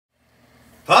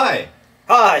Hi!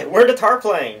 Hi, we're the Tar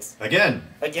Planes! Again.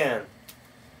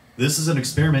 This is an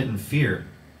experiment in fear.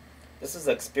 This is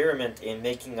an experiment in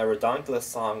making a redonkulous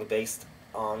song based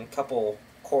on couple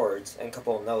chords and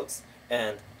couple notes,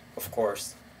 and, of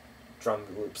course, drum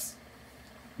loops.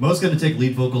 Mo's going to take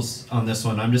lead vocals on this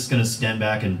one. I'm just going to stand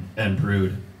back and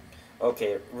brood.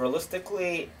 Okay,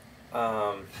 realistically,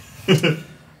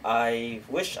 I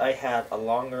wish I had a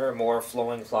longer, more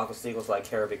flowing flock of seagulls-like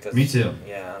hair because... Me too.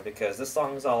 Yeah, because this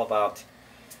song is all about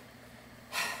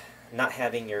not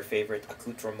having your favorite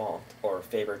accoutrement or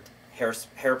favorite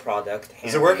hair product.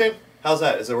 Is it working? How's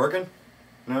that? Is it working?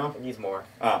 No? It needs more.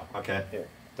 Oh, okay. Here.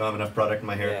 Don't have enough product in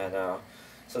my hair. Yeah, no.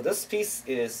 So this piece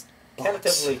is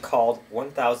tentatively called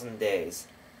 1,000 Days.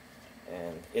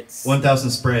 And it's...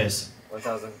 1,000 sprays.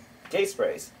 1,000 gay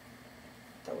sprays.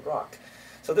 That would rock.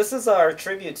 So this is our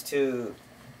tribute to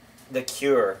The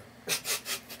Cure.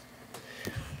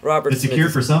 Robert It's Smith. a cure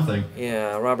for something.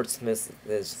 Yeah, Robert Smith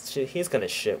he's gonna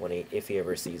shit if he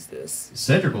ever sees this.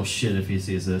 Cedric will shit if he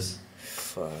sees this.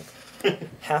 Fuck.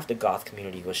 Half the goth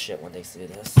community will shit when they see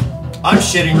this. I'm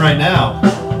shitting right now.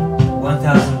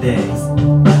 1,000 Days.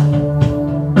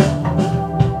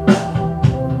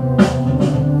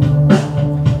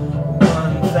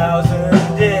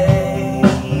 1,000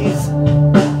 days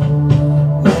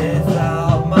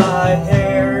without my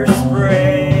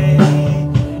hairspray.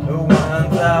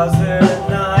 1,000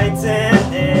 nights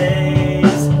and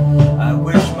days. I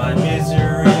wish my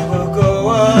misery will go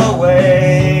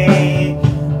away.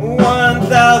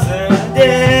 1,000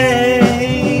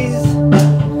 days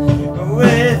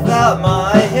without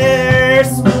my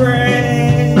hairspray.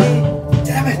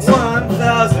 Damn it!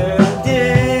 1,000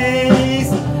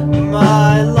 days.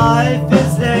 My life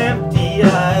is empty.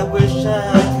 I wish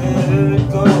I could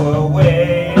go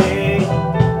away.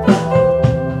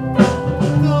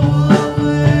 Go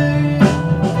away.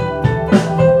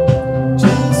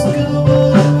 Just go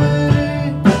away.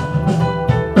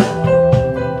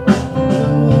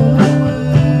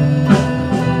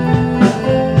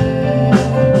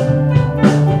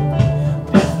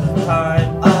 This time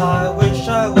I wish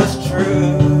I was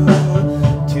true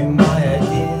to my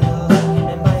ideals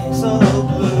and my soul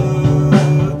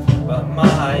blue. But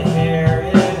my hair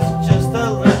is just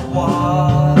a limp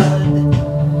wad.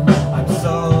 I'm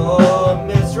so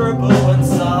miserable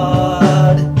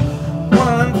inside.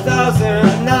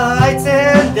 1,000 nights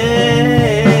and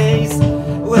days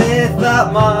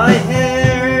without my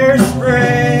hairspray.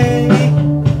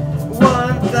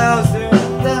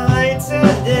 1,000 nights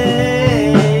and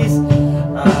days.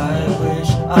 I wish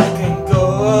I can go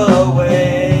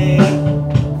away.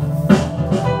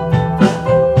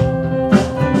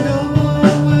 Go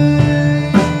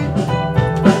away.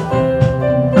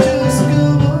 Just go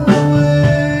away.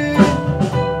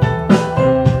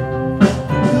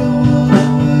 Go away.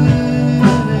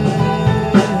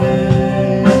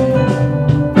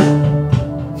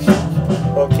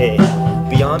 Okay,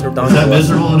 beyond redonkulous. Is that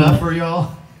miserable enough for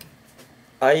y'all?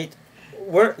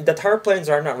 The Tar Planes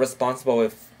are not responsible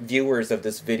if viewers of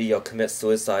this video commit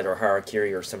suicide or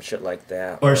harakiri or some shit like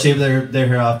that. Or shave their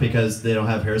hair off because they don't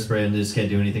have hairspray and they just can't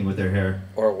do anything with their hair.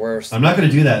 Or worse. I'm not going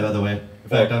to do that, by the way. In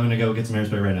fact, I'm going to go get some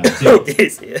hairspray right now. See ya. Okay,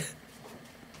 see ya.